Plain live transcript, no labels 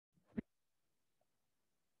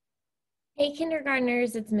Hey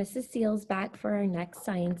kindergartners, it's Mrs. Seals back for our next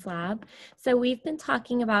science lab. So we've been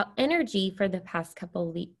talking about energy for the past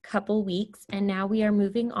couple weeks, and now we are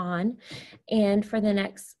moving on. And for the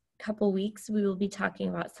next couple weeks, we will be talking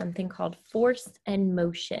about something called force and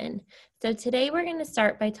motion. So today we're going to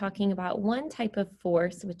start by talking about one type of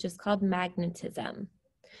force, which is called magnetism.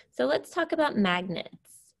 So let's talk about magnets.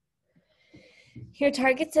 Here,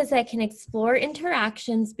 Target says I can explore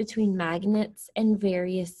interactions between magnets and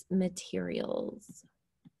various materials.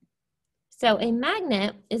 So a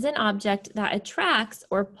magnet is an object that attracts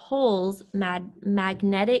or pulls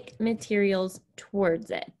magnetic materials towards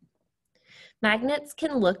it. Magnets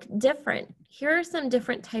can look different. Here are some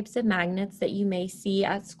different types of magnets that you may see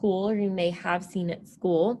at school or you may have seen at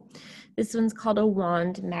school. This one's called a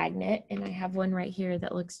wand magnet, and I have one right here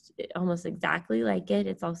that looks almost exactly like it.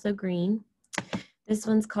 It's also green. This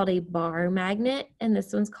one's called a bar magnet, and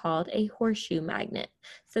this one's called a horseshoe magnet.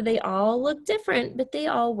 So they all look different, but they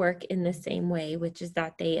all work in the same way, which is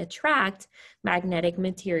that they attract magnetic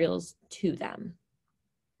materials to them.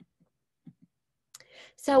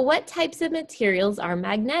 So what types of materials are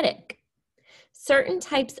magnetic? Certain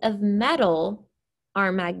types of metal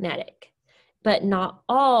are magnetic, but not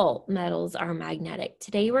all metals are magnetic.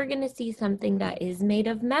 Today we're going to see something that is made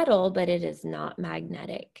of metal, but it is not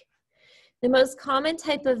magnetic. The most common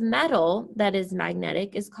type of metal that is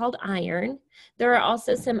magnetic is called iron. There are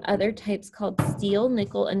also some other types called steel,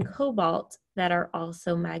 nickel, and cobalt that are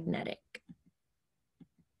also magnetic.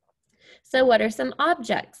 So what are some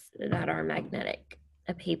objects that are magnetic?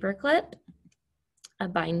 A paper clip, a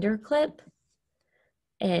binder clip,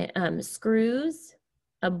 screws,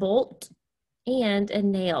 a bolt, and a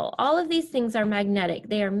nail. All of these things are magnetic.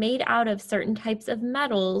 They are made out of certain types of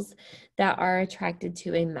metals that are attracted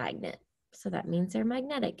to a magnet. So that means they're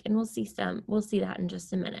magnetic, and we'll see that in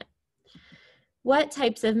just a minute. What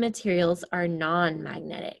types of materials are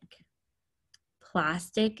non-magnetic?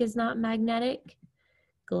 Plastic is not magnetic.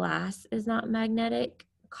 Glass is not magnetic.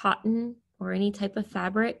 Cotton or any type of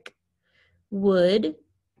fabric. Wood,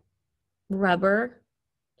 rubber,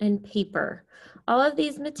 and paper. All of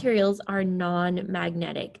these materials are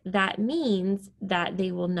non-magnetic. That means that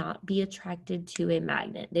they will not be attracted to a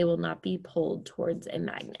magnet. They will not be pulled towards a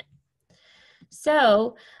magnet.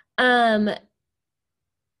 So I'm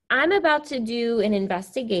about to do an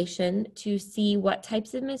investigation to see what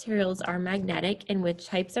types of materials are magnetic and which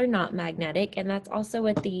types are not magnetic, and that's also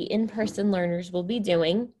what the in-person learners will be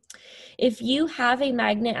doing. If you have a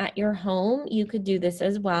magnet at your home, you could do this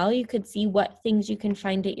as well. You could see what things you can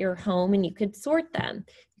find at your home and you could sort them.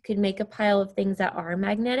 You could make a pile of things that are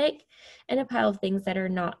magnetic and a pile of things that are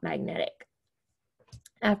not magnetic.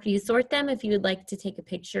 After you sort them, if you would like to take a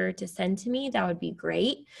picture to send to me, that would be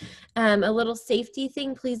great. A little safety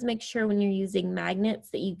thing, please make sure when you're using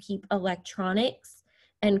magnets that you keep electronics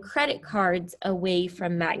and credit cards away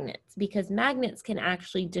from magnets, because magnets can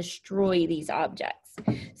actually destroy these objects.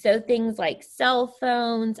 So things like cell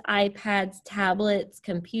phones, iPads, tablets,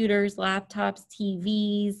 computers, laptops,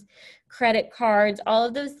 TVs, credit cards, all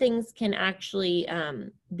of those things can actually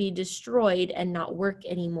be destroyed and not work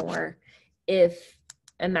anymore if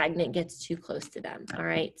a magnet gets too close to them. All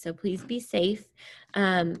right, so please be safe.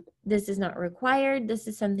 This is not required. This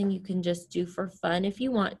is something you can just do for fun if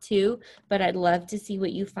you want to, but I'd love to see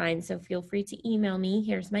what you find. So feel free to email me.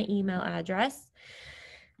 Here's my email address.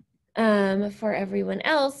 For everyone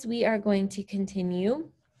else, we are going to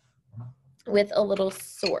continue with a little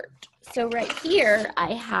sort. So right here,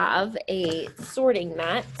 I have a sorting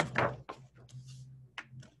mat.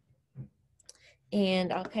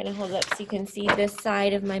 And I'll kind of hold up so you can see this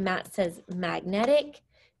side of my mat says magnetic.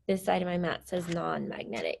 This side of my mat says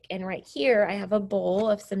non-magnetic. And right here, I have a bowl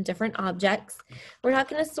of some different objects. We're not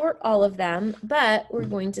going to sort all of them, but we're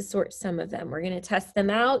going to sort some of them. We're going to test them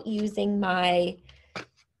out using my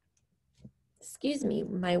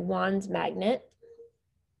wand magnet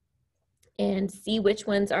and see which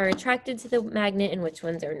ones are attracted to the magnet and which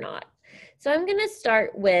ones are not. So I'm going to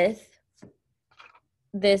start with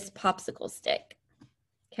this popsicle stick.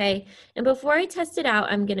 Okay, and before I test it out,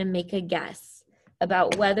 I'm going to make a guess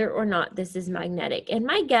about whether or not this is magnetic. And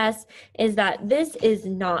my guess is that this is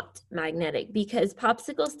not magnetic because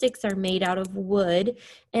popsicle sticks are made out of wood.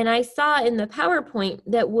 And I saw in the PowerPoint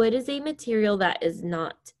that wood is a material that is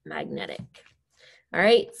not magnetic. All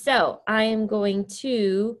right, so I am going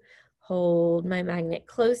to hold my magnet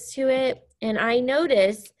close to it. And I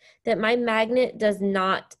notice that my magnet does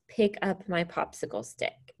not pick up my popsicle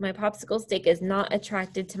stick. My popsicle stick is not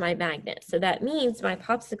attracted to my magnet. So that means my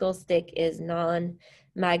popsicle stick is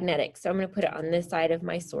non-magnetic. So I'm going to put it on this side of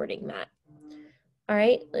my sorting mat. All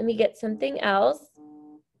right, let me get something else.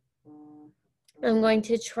 I'm going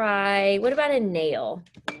to try, what about a nail?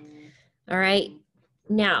 All right.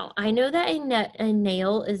 Now, I know that a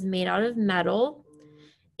nail is made out of metal,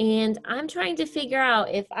 and I'm trying to figure out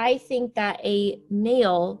if I think that a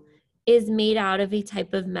nail is made out of a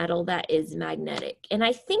type of metal that is magnetic. And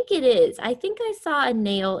I think it is. I think I saw a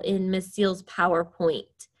nail in Miss Seal's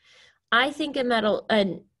PowerPoint. I think a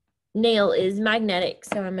nail is magnetic,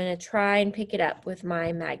 so I'm going to try and pick it up with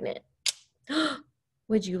my magnet.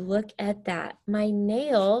 Would you look at that? My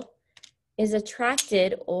nail is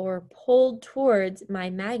attracted or pulled towards my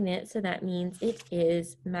magnet, so that means it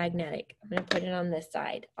is magnetic. I'm going to put it on this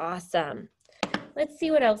side. Awesome. Let's see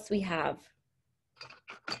what else we have.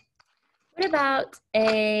 What about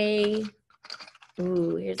here's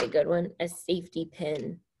a good one, a safety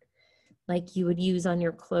pin, like you would use on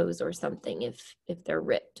your clothes or something if they're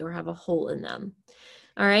ripped or have a hole in them.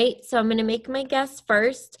 All right, so I'm going to make my guess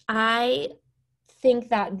first. I think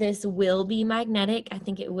that this will be magnetic. I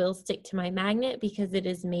think it will stick to my magnet because it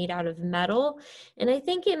is made out of metal, and I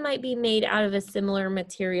think it might be made out of a similar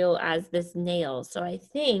material as this nail, so I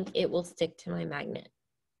think it will stick to my magnet.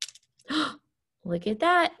 Look at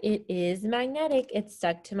that, it is magnetic. It's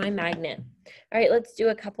stuck to my magnet. All right, let's do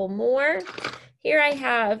a couple more. Here I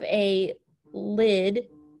have a lid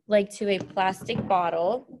like to a plastic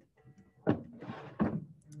bottle.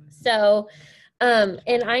 So, and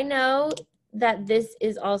I know that this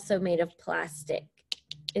is also made of plastic.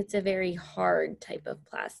 It's a very hard type of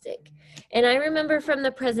plastic. And I remember from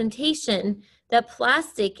the presentation that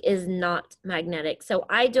plastic is not magnetic. So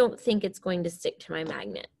I don't think it's going to stick to my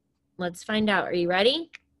magnet. Let's find out. Are you ready?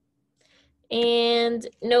 And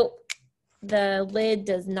nope, the lid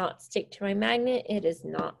does not stick to my magnet. It is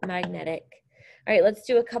not magnetic. All right, let's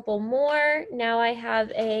do a couple more. Now I have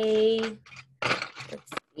let's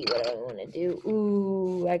see what I want to do.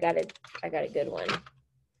 Ooh, I got a good one.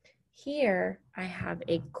 Here I have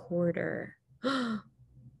a quarter.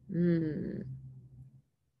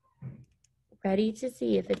 Ready to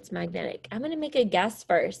see if it's magnetic. I'm going to make a guess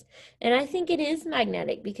first. And I think it is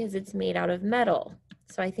magnetic because it's made out of metal.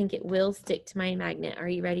 So I think it will stick to my magnet. Are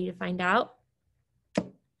you ready to find out?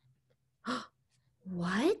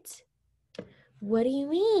 What? What do you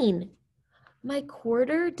mean? My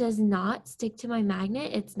quarter does not stick to my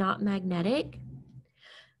magnet. It's not magnetic.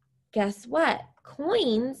 Guess what?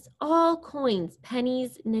 Coins, all coins,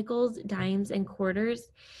 pennies, nickels, dimes, and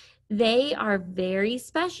quarters, they are very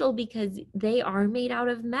special because they are made out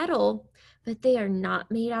of metal, but they are not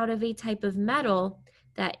made out of a type of metal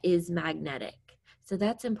that is magnetic. So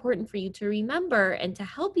that's important for you to remember and to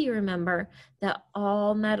help you remember that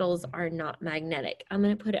all metals are not magnetic. I'm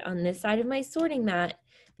going to put it on this side of my sorting mat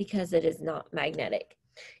because it is not magnetic.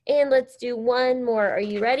 And let's do one more. Are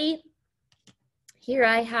you ready? Here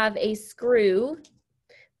I have a screw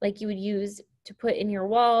like you would use to put in your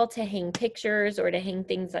wall to hang pictures or to hang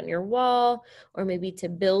things on your wall or maybe to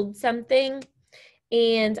build something.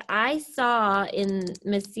 And I saw in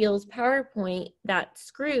Miss Seal's PowerPoint that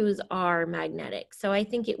screws are magnetic. So I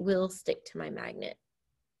think it will stick to my magnet.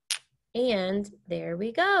 And there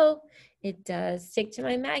we go. It does stick to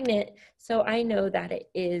my magnet. So I know that it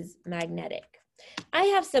is magnetic. I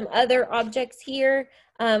have some other objects here.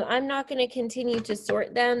 I'm not going to continue to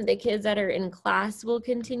sort them. The kids that are in class will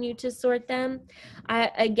continue to sort them.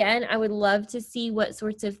 Again, I would love to see what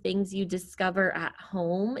sorts of things you discover at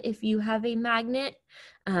home if you have a magnet.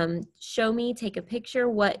 Show me, take a picture,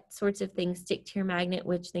 what sorts of things stick to your magnet,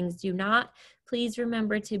 which things do not. Please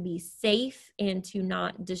remember to be safe and to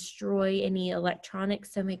not destroy any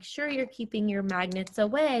electronics. So make sure you're keeping your magnets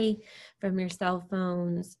away from your cell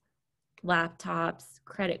phones, laptops,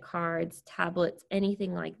 credit cards, tablets,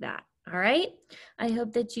 anything like that. All right. I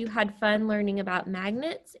hope that you had fun learning about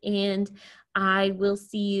magnets, and I will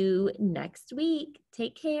see you next week.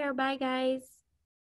 Take care. Bye, guys.